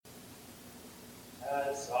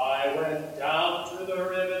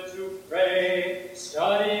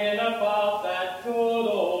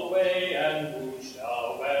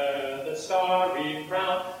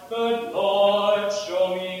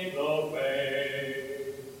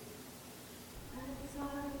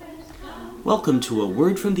Welcome to A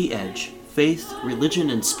Word from the Edge, faith, religion,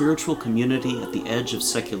 and spiritual community at the edge of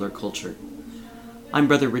secular culture. I'm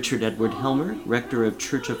Brother Richard Edward Helmer, Rector of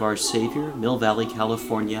Church of Our Savior, Mill Valley,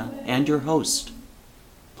 California, and your host.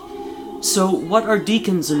 So, what are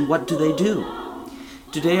deacons and what do they do?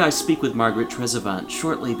 Today I speak with Margaret Trezevant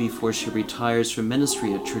shortly before she retires from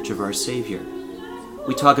ministry at Church of Our Savior.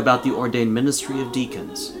 We talk about the ordained ministry of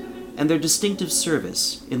deacons and their distinctive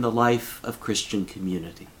service in the life of Christian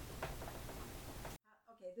community.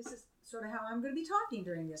 Okay, this is sort of how I'm going to be talking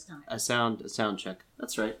during this time. A sound check.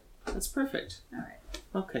 That's right. That's perfect. All right.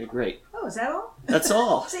 Okay, great. Oh, is that all? That's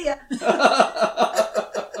all. See ya.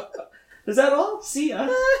 Is that all? See ya.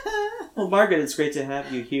 Well, Margaret, it's great to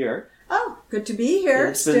have you here. Oh, good to be here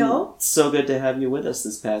It's still. been so good to have you with us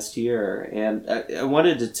this past year. And I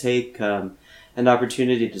wanted to take an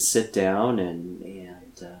opportunity to sit down and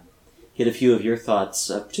get a few of your thoughts,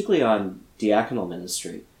 particularly on diaconal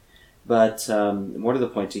ministry. But more to the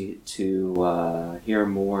point, to hear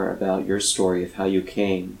more about your story of how you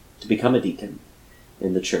came to become a deacon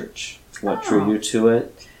in the church. What drew you to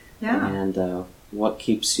it, and what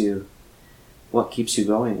keeps you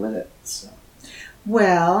going with it. So.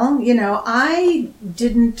 Well, I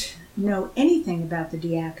didn't know anything about the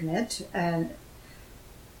diaconate, and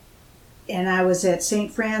I was at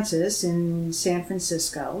St. Francis in San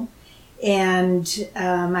Francisco. And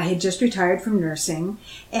I had just retired from nursing,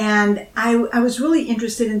 and I was really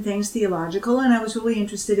interested in things theological, and I was really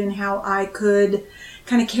interested in how I could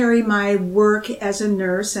kind of carry my work as a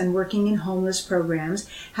nurse and working in homeless programs,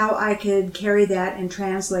 how I could carry that and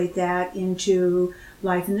translate that into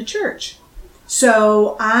life in the church.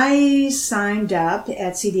 So I signed up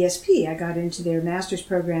at CDSP. I got into their master's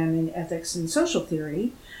program in ethics and social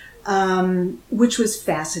theory, which was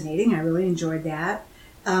fascinating. I really enjoyed that.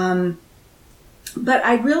 But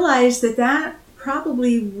I realized that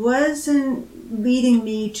probably wasn't leading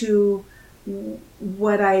me to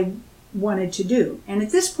what I wanted to do. And at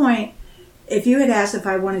this point, if you had asked if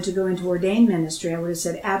I wanted to go into ordained ministry, I would have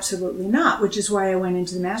said absolutely not, which is why I went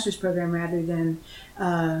into the master's program rather than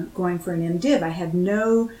going for an MDiv. I had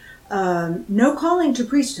no calling to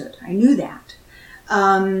priesthood. I knew that.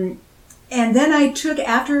 And then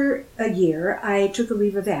after a year, I took a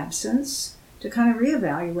leave of absence to kind of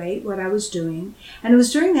reevaluate what I was doing. And it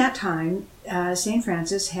was during that time, St.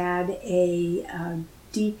 Francis had a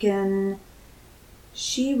deacon.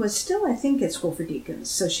 She was still, I think, at School for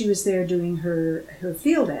Deacons. So she was there doing her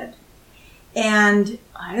field ed. And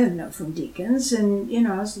I didn't know from deacons. And,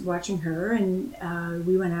 I was watching her, and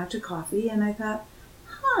we went out to coffee. And I thought,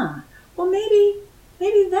 well,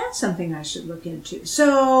 maybe that's something I should look into.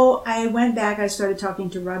 So I went back. I started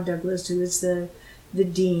talking to Rob Douglas, who is the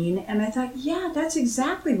dean, and I thought, yeah, that's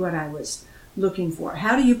exactly what I was looking for.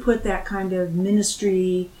 How do you put that kind of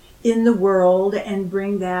ministry in the world and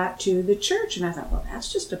bring that to the church? And I thought, well, that's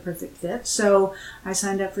just a perfect fit. So I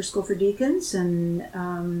signed up for School for Deacons, and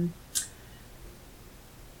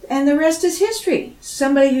the rest is history.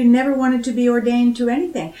 Somebody who never wanted to be ordained to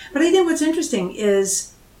anything. But I think what's interesting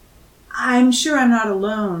is I'm sure I'm not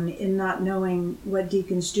alone in not knowing what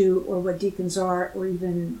deacons do or what deacons are, or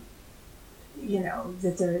even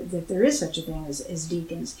that there is such a thing as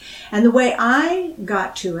deacons. And the way I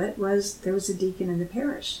got to it was there was a deacon in the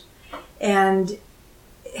parish. And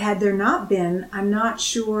had there not been, I'm not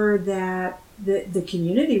sure that the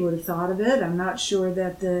community would have thought of it. I'm not sure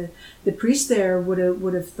that the priest there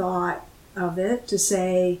would have thought of it to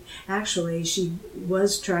say, actually, she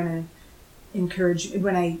was trying to encourage.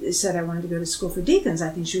 When I said I wanted to go to School for Deacons, I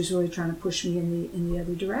think she was really trying to push me in the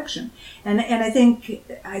other direction. And I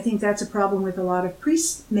think that's a problem with a lot of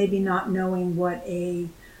priests maybe not knowing what a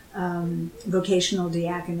vocational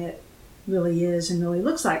diaconate really is and really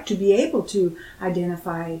looks like, to be able to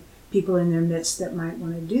identify people in their midst that might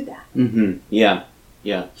want to do that. Mm-hmm. Yeah.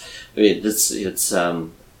 I mean, it's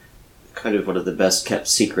kind of one of the best kept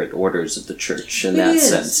secret orders of the church in that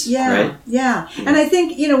sense. Yeah, right? Yeah. And I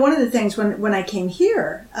think, one of the things when I came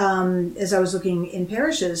here, as I was looking in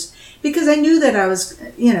parishes, because I knew that I was,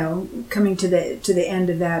 coming to the end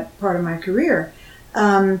of that part of my career,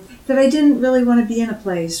 that I didn't really want to be in a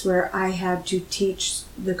place where I had to teach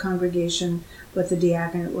the congregation what the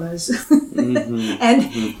diaconate was. Mm-hmm. And,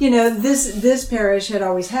 mm-hmm. This parish had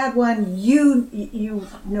always had one. You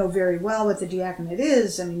know very well what the diaconate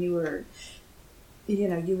is. I mean, you were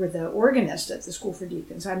the organist at the School for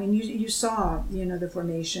Deacons. I mean, you saw, the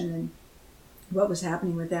formation and what was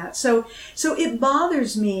happening with that. So it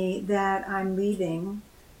bothers me that I'm leaving,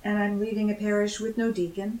 and I'm leaving a parish with no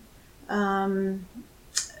deacon. But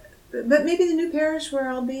maybe the new parish where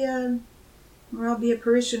I'll be a or I'll be a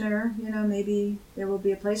parishioner, maybe there will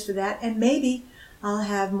be a place for that. And maybe I'll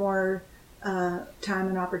have more time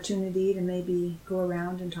and opportunity to maybe go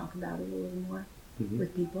around and talk about it a little more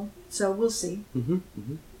with people. So we'll see.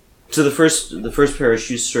 So the first parish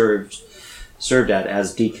you served at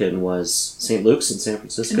as deacon was St. Luke's in San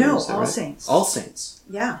Francisco? No, is that All right? Saints. All Saints.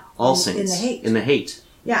 Yeah. All Saints. In the Haight.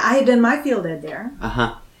 Yeah, I had done my field ed there.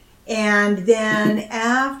 And then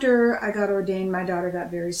after I got ordained, my daughter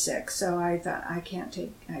got very sick. So I thought, I can't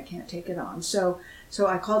take it on. So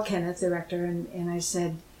I called Kenneth, the rector, and I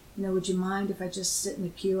said, would you mind if I just sit in the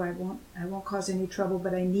pew? I won't cause any trouble,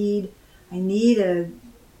 but I need a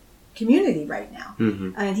community right now.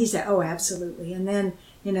 And he said, oh, absolutely. And then,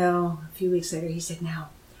 a few weeks later, he said, now,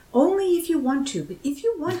 only if you want to, but if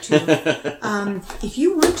you want to,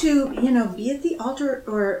 be at the altar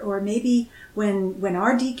or maybe when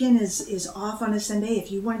our deacon is off on a Sunday,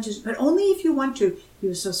 if you want to, but only if you want to. He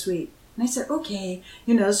was so sweet. And I said, okay,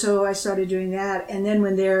 so I started doing that. And then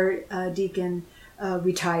when their deacon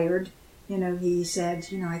retired, he said,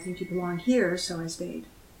 I think you belong here. So I stayed.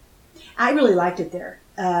 I really liked it there.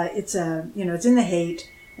 It's in the Haight,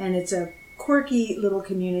 and it's a quirky little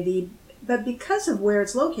community, but because of where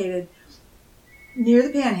it's located near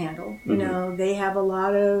the Panhandle, they have a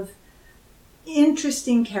lot of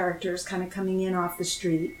interesting characters kind of coming in off the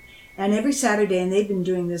street. And every Saturday, and they've been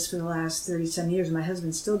doing this for the last 30-some years, my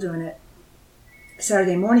husband's still doing it,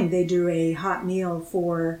 Saturday morning they do a hot meal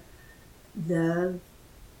for the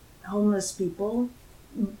homeless people,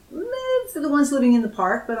 for the ones living in the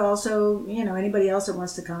park, but also, anybody else that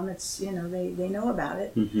wants to come, it's, they know about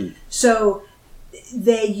it. So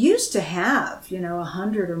they used to have,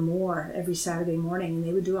 100 or more every Saturday morning, and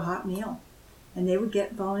they would do a hot meal, and they would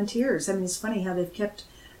get volunteers. I mean, it's funny how they've kept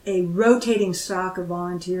a rotating stock of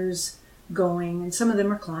volunteers going, and some of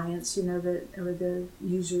them are clients, that are the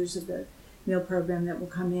users of the meal program that will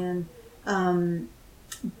come in.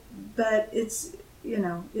 But it's,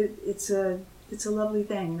 it's a lovely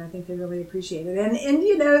thing, and I think they really appreciate it. And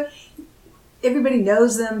everybody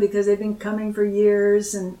knows them because they've been coming for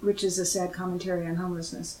years, and which is a sad commentary on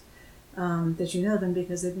homelessness. That you know them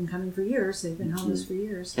because they've been coming for years. They've been homeless for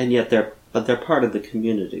years. And yet they're part of the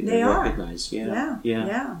community. They are recognized. Yeah.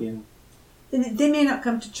 They may not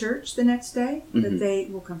come to church the next day, but they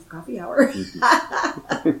will come for coffee hour.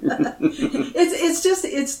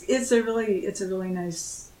 It's a really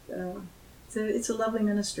nice. It's a lovely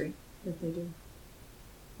ministry that they do.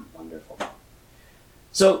 Wonderful.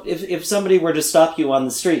 So if somebody were to stop you on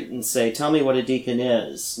the street and say, tell me what a deacon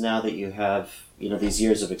is, now that you have, these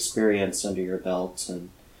years of experience under your belt, and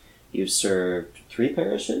you've served 3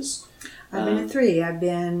 parishes? I've been at 3. I've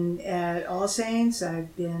been at All Saints,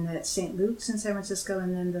 I've been at St. Luke's in San Francisco,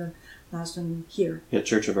 and then the last one here. At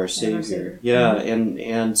Church of Our Savior. Yeah,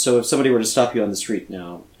 and so if somebody were to stop you on the street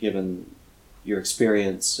now, given your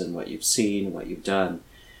experience and what you've seen and what you've done,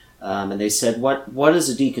 and they said, "What does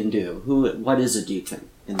a deacon do? What is a deacon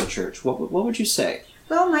in the church?" What would you say?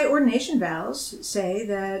 Well, my ordination vows say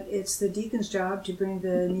that it's the deacon's job to bring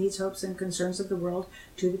the needs, hopes, and concerns of the world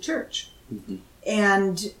to the church,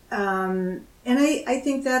 and I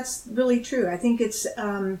think that's really true. I think it's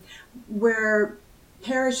where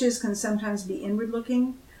parishes can sometimes be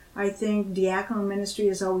inward-looking. I think diaconal ministry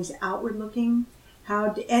is always outward-looking.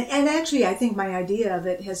 And actually, I think my idea of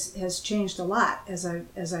it has changed a lot as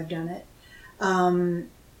I've done it.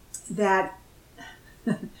 That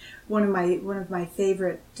one of my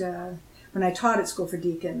favorite when I taught at School for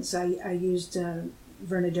Deacons, I used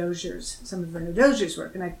Verna Dozier's some of Verna Dozier's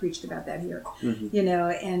work, and I preached about that here.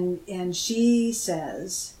 And she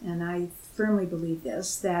says, and I firmly believe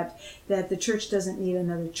this, that the church doesn't need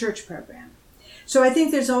another church program. So I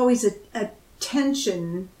think there's always a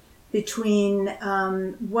tension between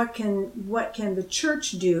what can the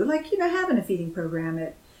church do, like having a feeding program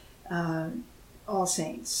at All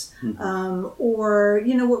Saints, or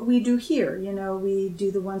what we do here. We do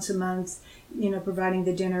the once a month, providing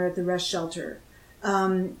the dinner at the rest shelter.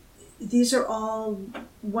 These are all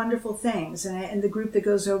wonderful things, and the group that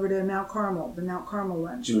goes over to the Mount Carmel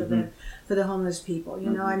lunch for the homeless people.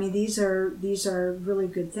 I mean, these are really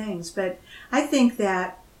good things. But I think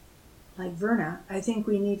that, like Verna, I think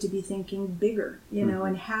we need to be thinking bigger,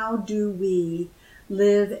 and how do we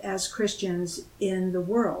live as Christians in the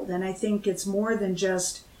world? And I think it's more than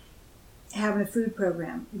just having a food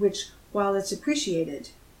program, which, while it's appreciated,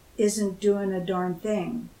 isn't doing a darn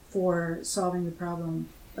thing for solving the problem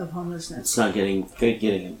of homelessness. It's not getting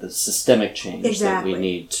the systemic change that we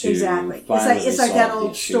need to It's like that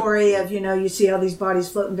old story of, you see all these bodies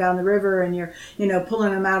floating down the river, and you're,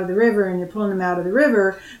 pulling them out of the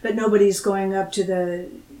river, but nobody's going up to the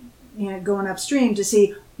going upstream to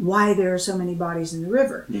see why there are so many bodies in the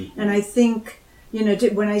river. Mm-hmm. And I think,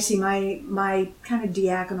 when I see my kind of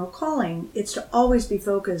diaconal calling, it's to always be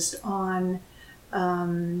focused on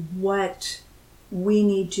what we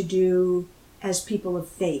need to do as people of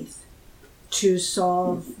faith to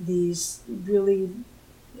solve these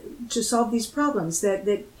problems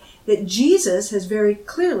that Jesus has very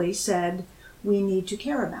clearly said we need to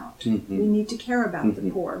care about. Mm-hmm. We need to care about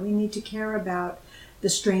the poor. We need to care about the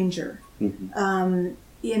stranger. Mm-hmm.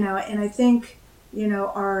 And I think,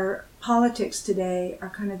 our politics today are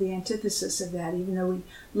kind of the antithesis of that. Even though we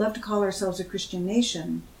love to call ourselves a Christian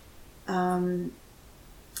nation,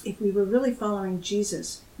 if we were really following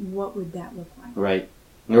Jesus, what would that look like? Right.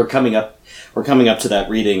 We're coming up to that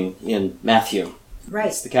reading in Matthew. Right.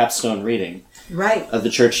 It's the capstone reading. Right. Of the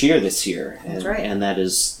church year this year. That's right. And that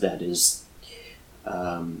is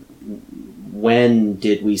when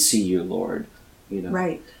did we see you, Lord?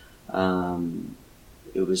 Right.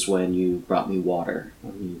 It was when you brought me water,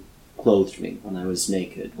 when you clothed me when I was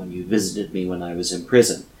naked, when you visited me when I was in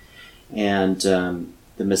prison. And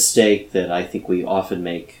the mistake that I think we often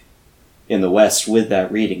make in the West with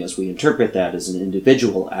that reading is we interpret that as an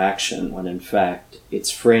individual action when in fact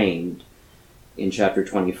it's framed in chapter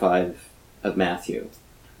 25 of Matthew.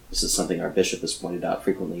 This is something our bishop has pointed out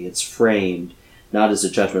frequently. It's framed not as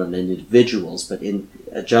a judgment on individuals, but in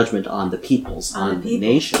a judgment on the peoples, on the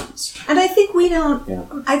nations. And I think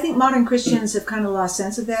I think modern Christians have kind of lost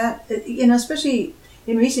sense of that. Especially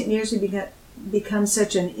in recent years, we've become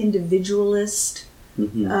such an individualist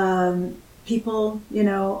people,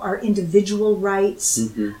 our individual rights,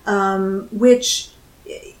 which,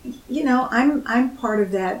 I'm part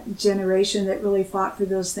of that generation that really fought for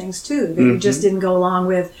those things too. That you just didn't go along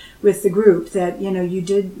with the group. That you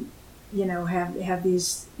did, have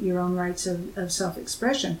these your own rights of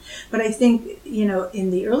self-expression. But I think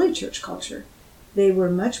in the early church culture, they were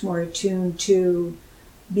much more attuned to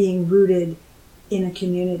being rooted in a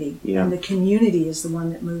community, and the community is the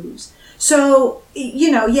one that moves. So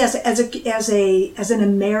yes, as an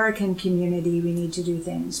American community, we need to do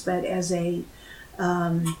things, but as a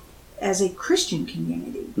Christian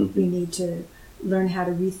community, we need to learn how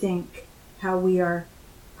to rethink how we are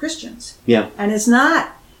Christians. Yeah, and it's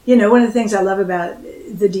not. One of the things I love about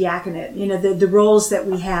the diaconate, the roles that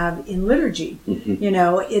we have in liturgy,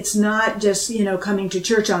 it's not just, coming to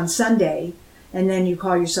church on Sunday and then you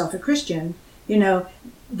call yourself a Christian.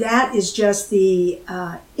 That is just the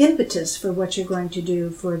impetus for what you're going to do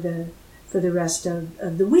for the rest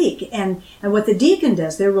of the week. And what the deacon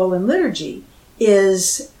does, their role in liturgy,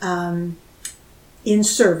 is in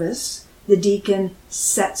service. The deacon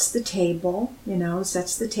sets the table,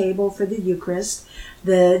 for the Eucharist.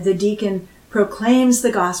 The deacon proclaims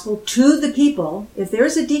the gospel to the people. If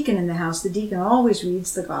there's a deacon in the house, the deacon always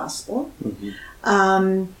reads the gospel.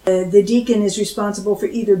 The deacon is responsible for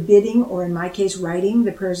either bidding or, in my case, writing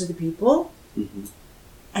the prayers of the people.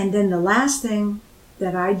 And then the last thing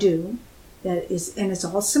that I do, and it's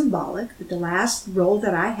all symbolic, but the last role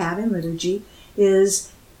that I have in liturgy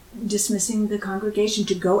is dismissing the congregation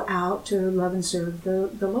to go out to love and serve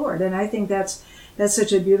the Lord. And I think that's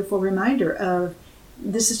such a beautiful reminder of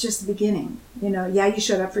this is just the beginning. You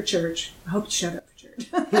showed up for church. I hope you showed up for church.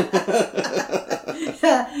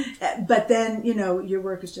 But then, your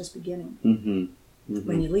work is just beginning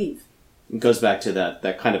when you leave. It goes back to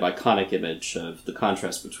that kind of iconic image of the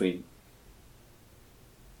contrast between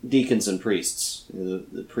deacons and priests.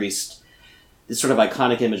 The priest, this sort of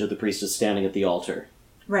iconic image of the priest is standing at the altar.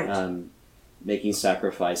 Right. Making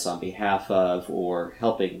sacrifice on behalf of or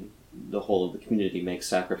helping the whole of the community make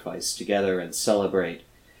sacrifice together and celebrate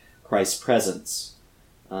Christ's presence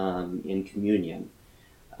in communion.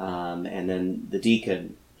 And then the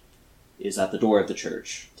deacon is at the door of the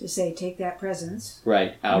church. To say, take that presence.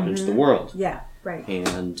 Right, out into the world. Yeah, right.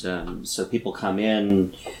 And so people come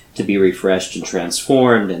in to be refreshed and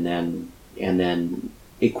transformed and then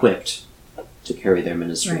equipped to carry their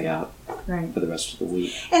ministry out for the rest of the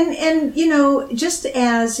week. And just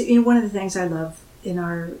as one of the things I love in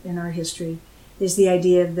our history is the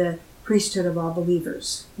idea of the priesthood of all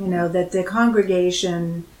believers. That the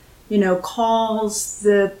congregation, calls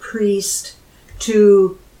the priest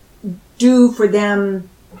to do for them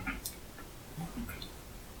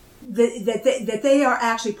that they are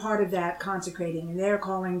actually part of that consecrating, and they're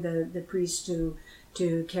calling the priest to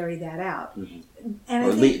carry that out. And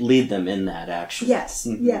or lead them in that action. Yes,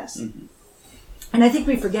 yes. And I think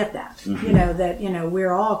we forget that, that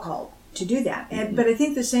we're all called to do that. But I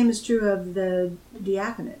think the same is true of the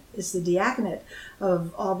diaconate. It's the diaconate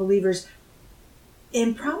of all believers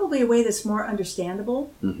in probably a way that's more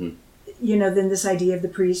understandable. then this idea of the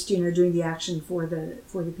priest, doing the action for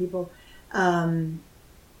the people,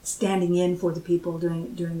 standing in for the people,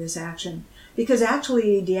 doing this action. Because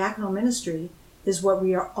actually, diaconal ministry is what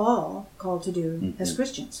we are all called to do as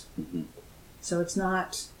Christians. Mm-hmm. So it's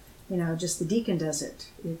not, just the deacon does it.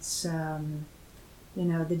 It's,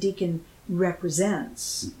 the deacon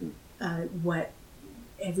represents what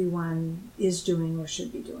everyone is doing or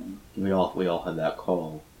should be doing. We all have that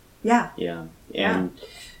call. Yeah. Yeah. And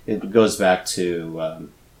it goes back to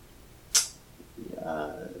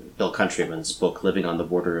Bill Countryman's book, Living on the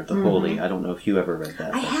Border of the Holy. I don't know if you ever read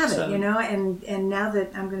that. I haven't, and now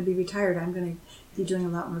that I'm going to be retired, I'm going to be doing a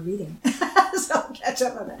lot more reading. So I'll catch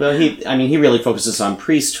up on that. Well, he really focuses on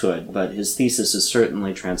priesthood, but his thesis is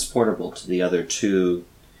certainly transportable to the other two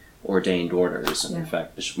ordained orders. And in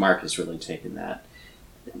fact, Bishop Mark has really taken that,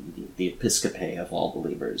 the episcopae of all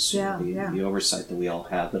believers, the oversight that we all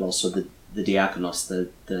have, but also the diakonos, the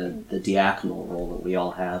diaconal role that we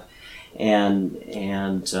all have. And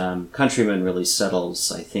Countryman really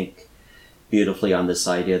settles, I think, beautifully on this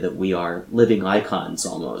idea that we are living icons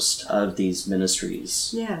almost of these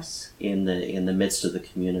ministries. Yes. In the midst of the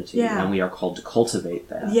community, and we are called to cultivate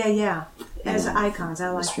that. As icons, I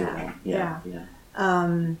like that.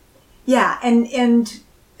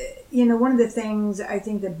 And one of the things I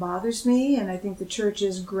think that bothers me, and I think the church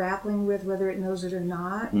is grappling with, whether it knows it or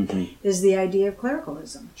not, is the idea of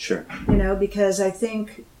clericalism. Sure. Because I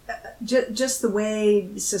think just the way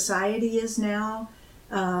society is now,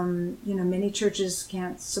 many churches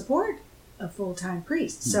can't support a full-time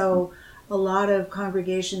priest. So a lot of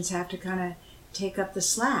congregations have to kind of take up the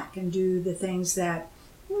slack and do the things that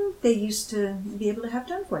they used to be able to have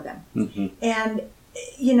done for them. And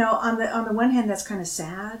on the one hand, that's kind of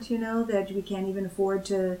sad, that we can't even afford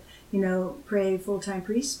to, pray full-time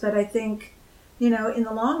priests. But I think, in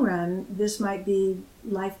the long run, this might be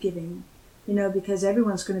life-giving, because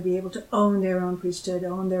everyone's going to be able to own their own priesthood,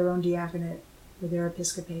 own their own diaconate or their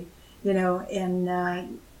episcopate, and,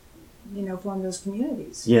 form those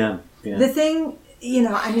communities. Yeah. The thing,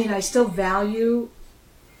 I still value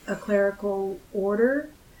a clerical order.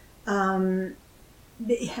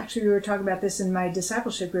 Actually, we were talking about this in my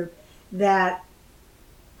discipleship group, that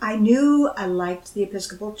I knew I liked the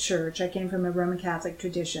Episcopal Church. I came from a Roman Catholic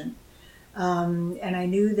tradition. And I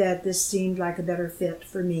knew that this seemed like a better fit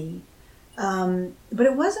for me. But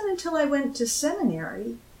it wasn't until I went to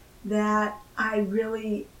seminary that I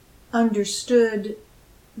really understood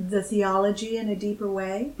the theology in a deeper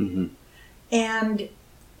way. And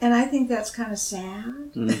I think that's kind of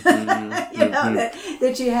sad, that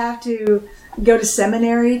you have to go to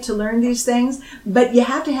seminary to learn these things. But you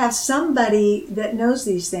have to have somebody that knows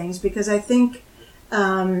these things, because I think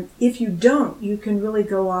if you don't, you can really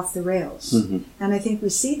go off the rails. And I think we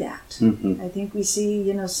see that. I think we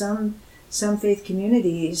see, some faith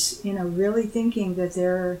communities, really thinking that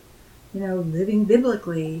they're, living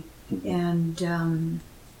biblically. And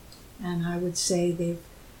I would say they've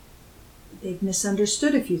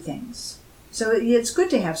misunderstood a few things. So it's good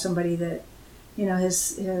to have somebody that,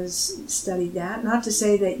 has studied that. Not to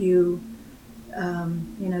say that you,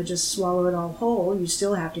 just swallow it all whole. You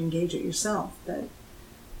still have to engage it yourself. But,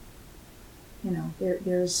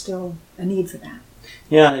 there is still a need for that.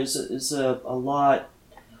 Yeah, there's a lot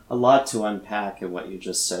to unpack in what you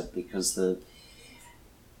just said, because the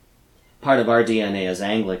part of our DNA as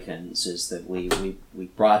Anglicans is that we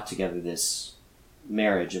brought together this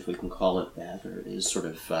marriage, if we can call it that, or it is sort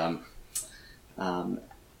of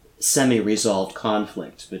semi-resolved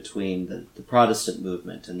conflict between the Protestant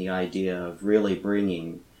movement and the idea of really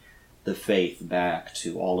bringing the faith back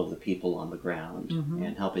to all of the people on the ground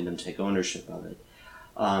and helping them take ownership of it,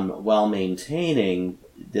 while maintaining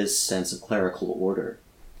this sense of clerical order.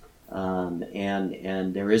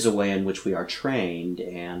 And there is a way in which we are trained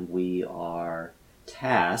and we are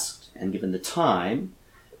tasked and given the time,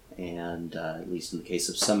 and at least in the case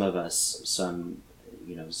of some of us, some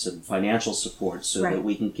financial support, so that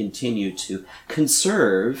we can continue to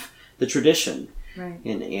conserve the tradition,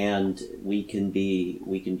 and we can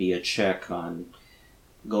be a check on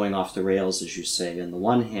going off the rails, as you say, on the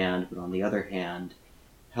one hand, but on the other hand,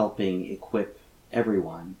 helping equip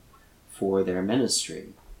everyone for their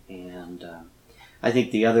ministry. And I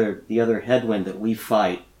think the other headwind that we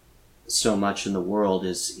fight so much in the world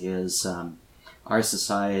is our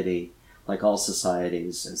society, like all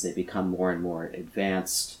societies, as they become more and more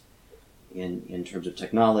advanced in terms of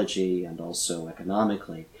technology and also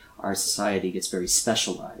economically, our society gets very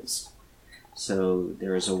specialized. So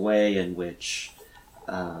there is a way in which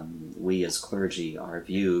we as clergy are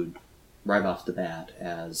viewed right off the bat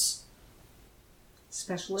as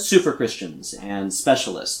specialists, super Christians and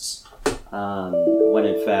specialists. when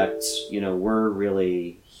in fact, we're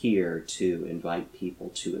really here to invite people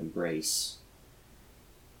to embrace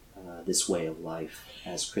this way of life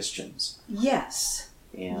as Christians. Yes.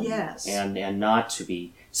 And, yes. And not to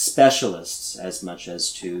be specialists as much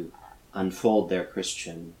as to unfold their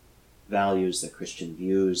Christian values, their Christian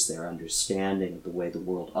views, their understanding of the way the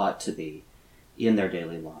world ought to be in their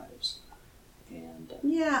daily lives. And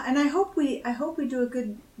and I hope we do a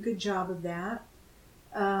good job of that.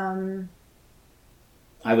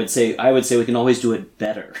 I would say we can always do it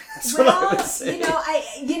better. That's what I would say. So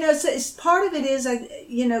it's, part of it is,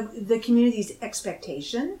 the community's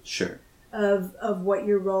expectation. Sure. Of what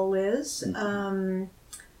your role is. Mm-hmm.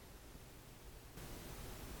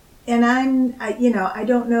 And I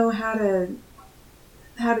don't know how to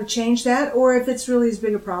change that, or if it's really as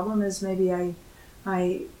big a problem as maybe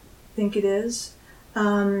I think it is.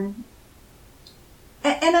 And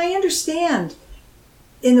I understand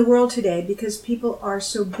in the world today, because people are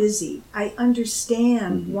so busy. I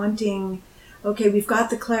understand wanting, okay, we've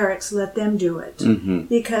got the clerics, let them do it,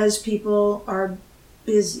 because people are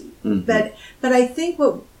busy. But I think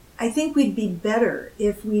we'd be better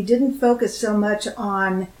if we didn't focus so much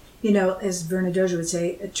on, as Verna Dozier would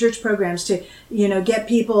say, church programs to, get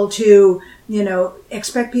people to,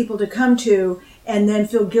 expect people to come to, and then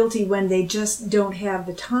feel guilty when they just don't have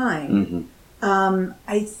the time.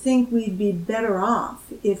 I think we'd be better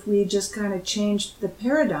off if we just kind of changed the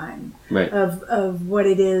paradigm of what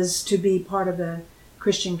it is to be part of a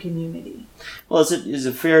Christian community. Well, is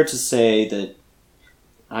it fair to say that,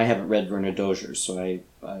 I haven't read Verna Dozier, so I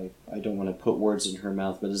don't want to put words in her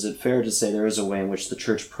mouth, but is it fair to say there is a way in which the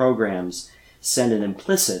church programs send an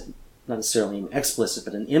implicit, not necessarily an explicit,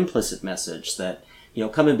 but an implicit message that,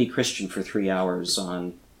 come and be Christian for 3 hours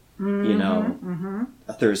on,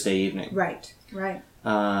 a Thursday evening. Right.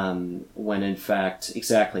 When in fact,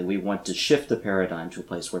 exactly, we want to shift the paradigm to a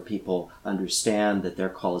place where people understand that their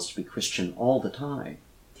call is to be Christian all the time.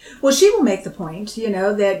 Well, she will make the point,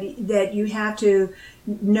 that you have to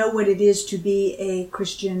know what it is to be a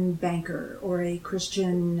Christian banker or a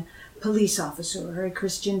Christian police officer or a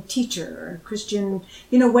Christian teacher or a Christian,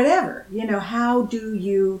 whatever. How do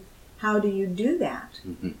you do that?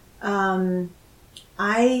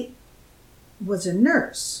 I was a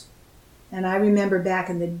nurse, and I remember back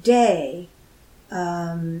in the day,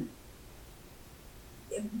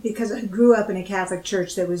 because I grew up in a Catholic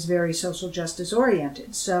church that was very social justice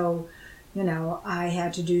oriented. So, I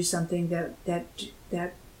had to do something that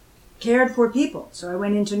cared for people. So I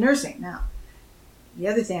went into nursing. Now, the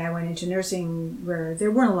other thing, I went into nursing where there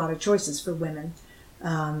weren't a lot of choices for women.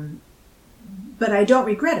 But I don't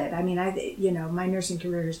regret it. I mean, my nursing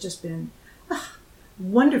career has just been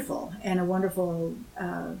wonderful, and a wonderful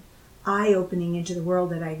eye-opening into the world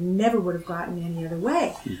that I never would have gotten any other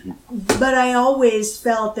way. But I always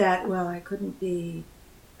felt that, I couldn't be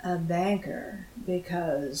a banker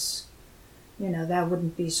because, that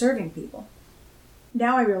wouldn't be serving people.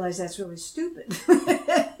 Now I realize that's really stupid.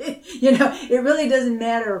 It really doesn't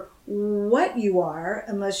matter what you are,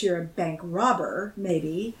 unless you're a bank robber,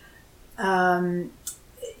 maybe.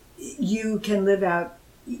 You can live out.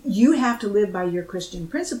 You have to live by your Christian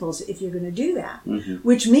principles if you're going to do that,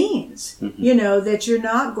 which means, that you're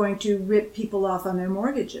not going to rip people off on their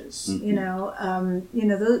mortgages,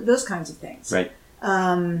 those kinds of things. Right.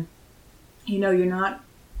 You're not,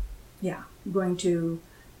 going to,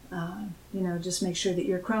 just make sure that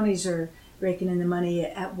your cronies are raking in the money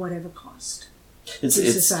at whatever cost to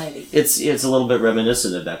society. It's a little bit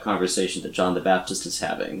reminiscent of that conversation that John the Baptist is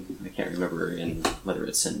having. I can't remember whether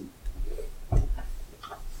it's in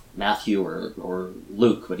Matthew or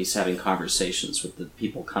Luke, but he's having conversations with the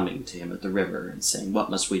people coming to him at the river and saying, "What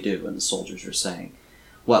must we do?" And the soldiers are saying,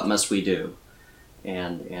 "What must we do?"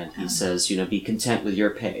 And he says, "Be content with your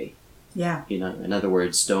pay." Yeah. In other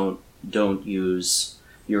words, don't use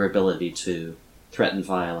your ability to threaten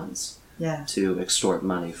violence, to extort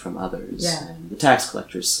money from others. Yeah. And the tax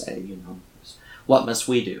collectors say, "What must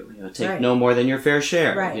we do?" Take no more than your fair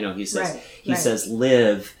share. Right. He says,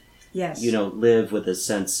 live. Yes. Live with a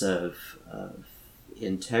sense of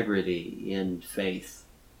integrity in faith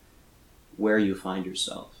where you find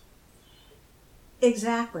yourself.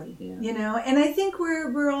 Exactly. Yeah. And I think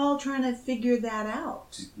we're all trying to figure that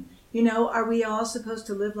out. Are we all supposed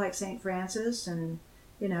to live like St. Francis and,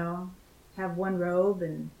 have one robe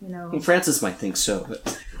and, Well, Francis might think so,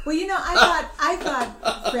 but... Well, I thought,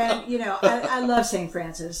 I love St.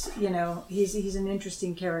 Francis. He's an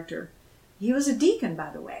interesting character. He was a deacon,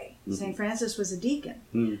 by the way. St. Francis was a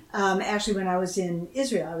deacon. Actually, when I was in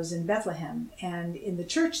Israel, I was in Bethlehem, and in the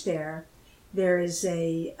church there is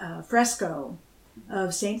a fresco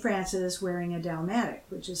of St. Francis wearing a dalmatic,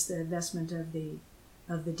 which is the vestment of the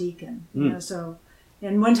deacon. You know, so,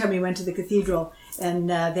 and one time we went to the cathedral, and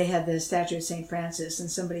they had the statue of St. Francis, and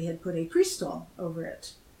somebody had put a priest stole over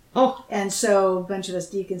it. Oh. And so a bunch of us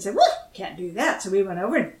deacons said, well, can't do that. So we went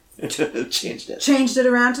over and changed it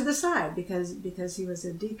around to the side because he was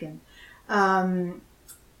a deacon. But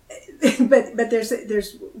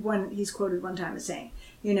there's one, he's quoted one time as saying,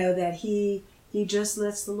 you know, that he just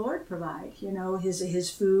lets the Lord provide, you know, his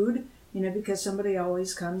food, you know, because somebody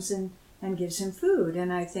always comes and gives him food.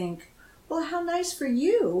 And I think, well, how nice for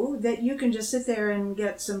you that you can just sit there and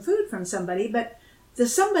get some food from somebody, but the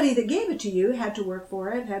somebody that gave it to you had to work for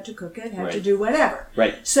it, had to cook it, had to do whatever.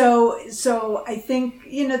 Right. So I think,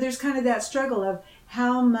 you know, there's kind of that struggle of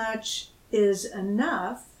how much is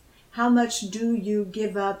enough. How much do you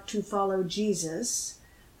give up to follow Jesus?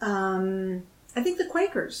 I think the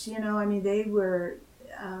Quakers, you know, I mean, they were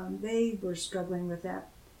struggling with that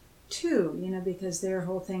too, you know, because their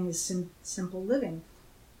whole thing is simple living.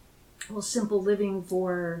 Well, simple living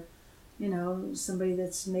for, you know, somebody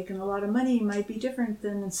that's making a lot of money might be different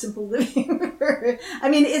than simple living. I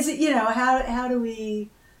mean, is it, you know, how do we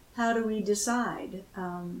decide?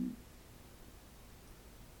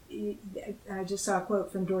 I just saw a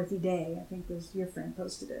quote from Dorothy Day, I think was your friend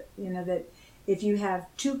posted it, you know, that if you have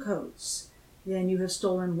two coats, then you have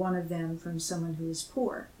stolen one of them from someone who is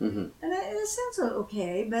poor. Mm-hmm. And it sounds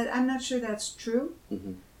okay, but I'm not sure that's true.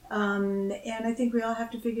 Mm-hmm. And I think we all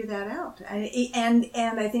have to figure that out. And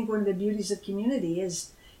I think one of the beauties of community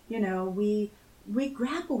is, you know, we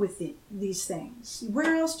grapple with these things.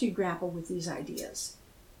 Where else do you grapple with these ideas?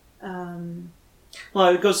 Well,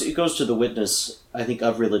 it goes to the witness, I think,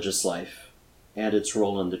 of religious life and its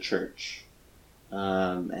role in the church.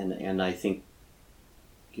 And I think,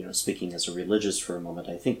 you know, speaking as a religious for a moment,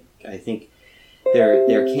 I think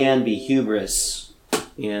there can be hubris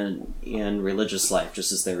in religious life,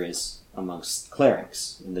 just as there is amongst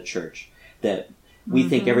clerics in the church, that we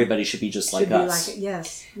think everybody should be just like us. Like it.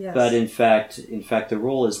 Yes. But in fact, the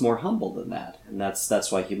role is more humble than that, and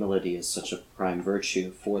that's why humility is such a prime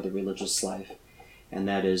virtue for the religious life. And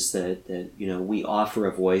that is that you know, we offer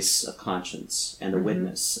a voice of conscience and a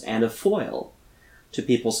witness and a foil to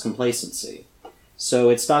people's complacency. So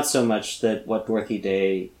it's not so much that what Dorothy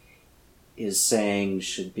Day is saying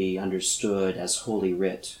should be understood as Holy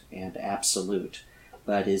Writ and absolute,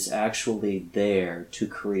 but is actually there to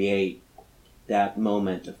create that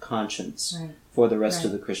moment of conscience for the rest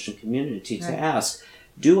of the Christian community to ask,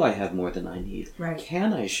 do I have more than I need? Right.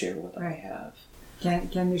 Can I share what I have?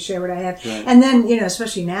 Can we share what I have? Right. And then, you know,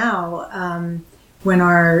 especially now, when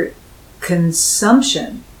our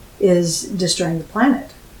consumption is destroying the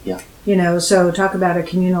planet. Yeah. You know, so talk about a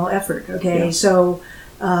communal effort. Okay, so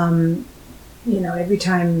you know, every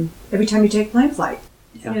time you take a plane flight,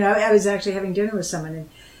 you know, I was actually having dinner with someone,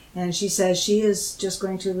 and she says she is just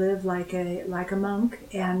going to live like a monk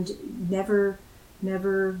and never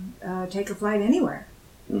take a flight anywhere.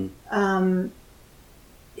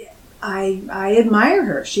 I admire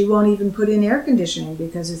her. She won't even put in air conditioning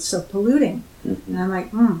because it's so polluting. And I'm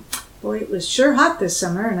like, boy, it was sure hot this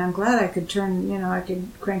summer, and I'm glad I could I could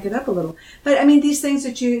crank it up a little. But I mean, these things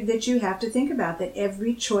that you have to think about, that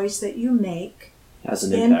every choice that you make has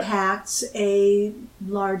an impact. Impacts a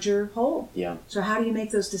larger whole. Yeah. So how do you make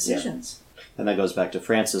those decisions? Yeah. And that goes back to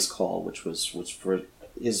Francis' call, which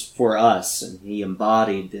is for us, and he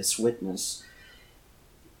embodied this witness.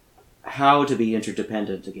 How to be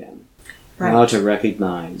interdependent again. Right. How to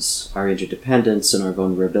recognize our interdependence and our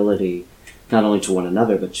vulnerability, not only to one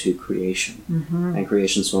another, but to creation. And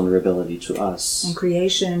creation's vulnerability to us. And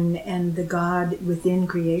creation and the God within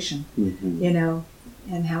creation, you know,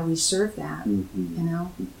 and how we serve that, you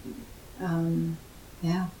know.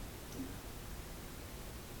 Yeah.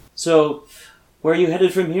 So, where are you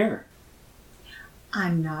headed from here?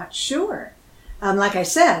 I'm not sure. Like I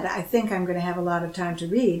said, I think I'm going to have a lot of time to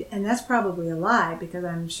read, and that's probably a lie because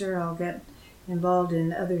I'm sure I'll get involved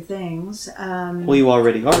in other things. Well, you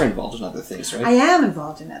already are involved in other things, right? I am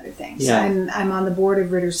involved in other things. Yeah. I'm on the board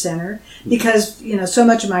of Ritter Center because, you know, so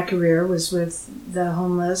much of my career was with the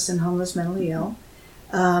homeless and homeless mentally ill.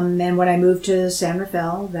 And when I moved to San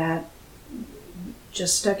Rafael, that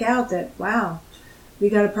just stuck out that, wow, we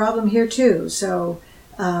got a problem here too. So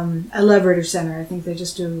I love Ritter Center. I think they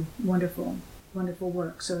just do wonderful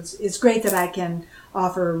work. So it's great that I can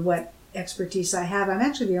offer what expertise I have. I'm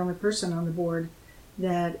actually the only person on the board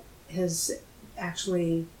that has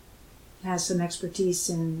some expertise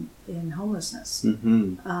in homelessness.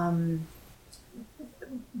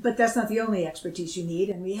 but that's not the only expertise you need,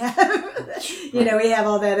 and we have, we have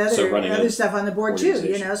all that other stuff on the board too,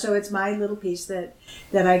 so it's my little piece that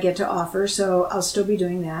I get to offer, so I'll still be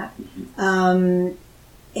doing that. Mm-hmm.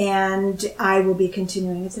 And I will be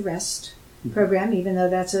continuing with the REST program, even though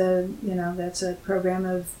that's a program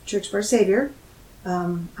of Church of Our Savior.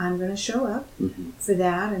 I'm going to show up for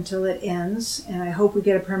that until it ends, and I hope we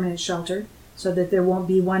get a permanent shelter so that there won't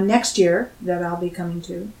be one next year that I'll be coming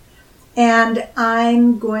to. And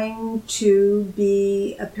I'm going to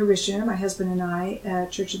be a parishioner, my husband and I,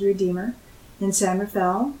 at Church of the Redeemer in San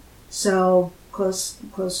Rafael, so close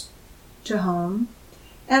to home.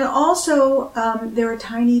 And also, they're a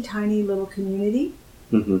tiny, tiny little community.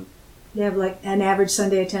 Mm-hmm. They have like an average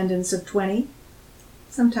Sunday attendance of 20,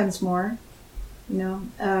 sometimes more,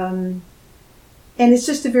 and it's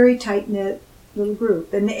just a very tight-knit little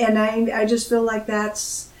group. And I just feel like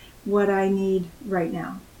that's what I need right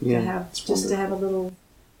now. Yeah, to have a little,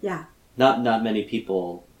 yeah. Not many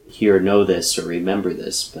people here know this or remember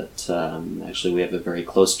this, but actually we have a very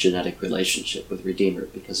close genetic relationship with Redeemer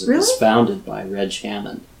because it was founded by Reg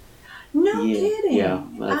Hammond. No kidding. Yeah,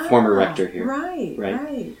 former rector here.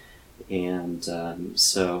 Right. And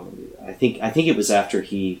so I think it was after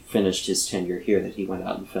he finished his tenure here that he went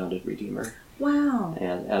out and founded Redeemer. Wow.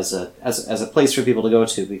 And as a place for people to go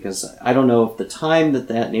to, because I don't know if the time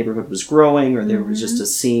that neighborhood was growing or there was just a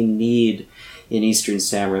seen need in eastern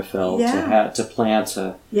San Rafael to plant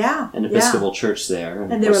an Episcopal church there.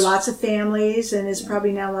 And there were lots of families, and there's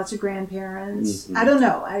probably now lots of grandparents. Mm-hmm. I don't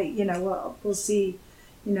know. We'll see,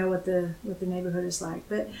 what the neighborhood is like.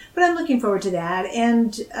 But I'm looking forward to that.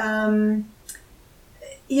 And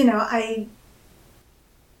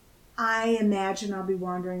I imagine I'll be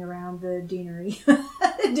wandering around the deanery,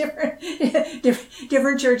 different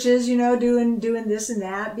churches, doing this and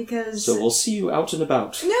that, because. So we'll see you out and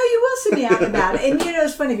about. No, you will see me out and about, and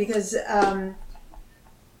it's funny because so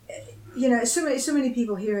many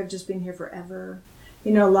people here have just been here forever. A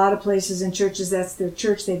lot of places and churches, that's their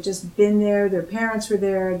church. They've just been there. Their parents were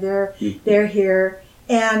there. They're here.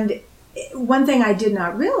 And one thing I did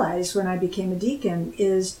not realize when I became a deacon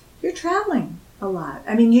is you're traveling a lot.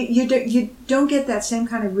 I mean, you don't get that same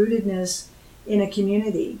kind of rootedness in a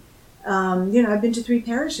community. I've been to 3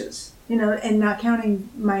 parishes, and not counting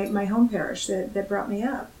my home parish that brought me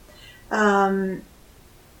up. And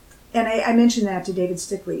I mentioned that to David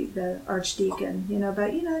Stickley, the archdeacon, but,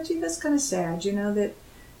 gee, that's kind of sad,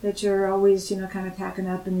 that you're always, kind of packing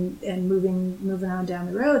up and moving on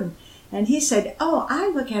down the road. And he said, I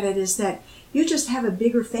look at it as that you just have a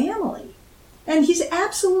bigger family. And he's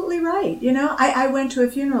absolutely right. I went to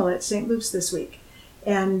a funeral at St. Luke's this week,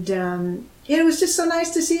 and it was just so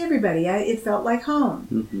nice to see everybody. It felt like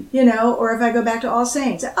home, or if I go back to All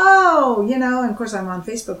Saints, and of course I'm on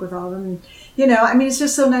Facebook with all of them, and, it's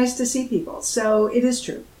just so nice to see people. So it is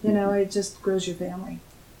true, it just grows your family.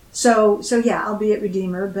 So yeah, I'll be at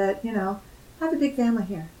Redeemer, but, I have a big family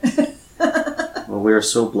here. Well, we are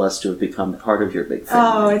so blessed to have become part of your big family.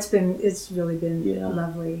 Oh, it's really been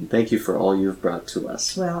lovely. Thank you for all you've brought to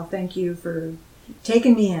us. Well, thank you for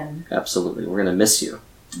taking me in. Absolutely. We're going to miss you.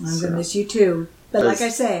 I'm going to miss you too. But like I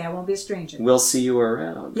say, I won't be a stranger. We'll see you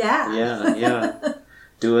around. Yeah. Yeah.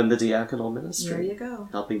 Doing the diaconal ministry. There you go.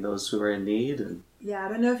 Helping those who are in need. And I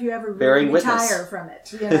don't know if you ever retire witness from it.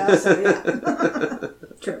 So yeah.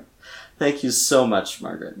 True. Thank you so much,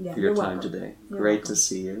 Margaret, for your time welcome. today. You're Great welcome. to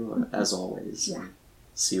see you, as always. Yeah.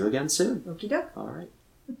 See you again soon. Okie doke. All right.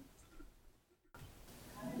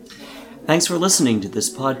 Thanks for listening to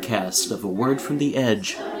this podcast of A Word from the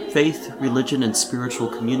Edge, faith, religion, and spiritual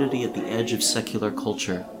community at the edge of secular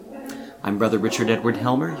culture. I'm Brother Richard Edward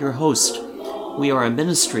Helmer, your host. We are a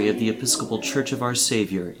ministry of the Episcopal Church of Our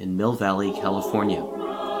Savior in Mill Valley, California.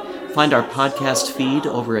 Find our podcast feed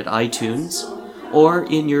over at iTunes or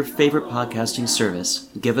in your favorite podcasting service.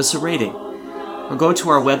 Give us a rating. Or go to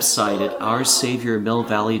our website at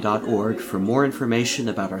oursaviormillvalley.org for more information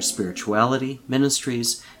about our spirituality,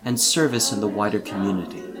 ministries, and service in the wider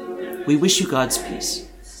community. We wish you God's peace,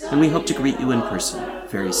 and we hope to greet you in person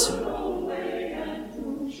very soon.